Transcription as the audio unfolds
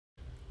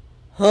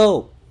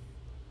Ho!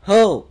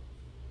 Ho!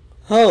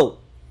 Ho!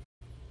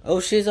 Oh,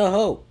 she's a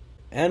hoe.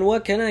 And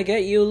what can I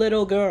get you,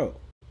 little girl?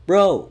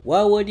 Bro,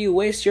 why would you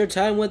waste your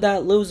time with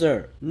that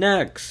loser?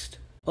 Next.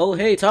 Oh,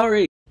 hey,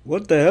 Tari.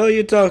 What the hell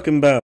you talking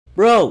about?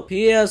 Bro,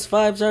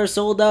 PS5s are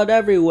sold out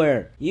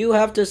everywhere. You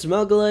have to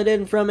smuggle it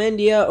in from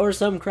India or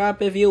some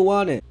crap if you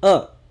want it.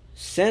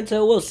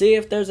 Santa will see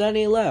if there's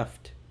any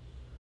left.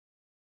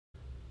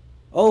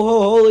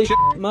 Oh, holy shit,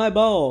 my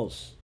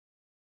balls.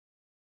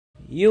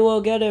 You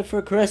will get it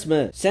for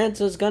Christmas.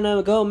 Santa's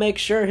gonna go make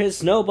sure his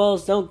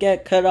snowballs don't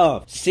get cut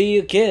off. See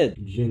you, kid.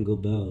 Jingle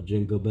bell,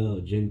 jingle bell,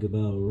 jingle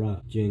bell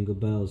rock. Jingle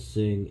bells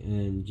sing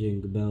and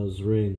jingle bells ring.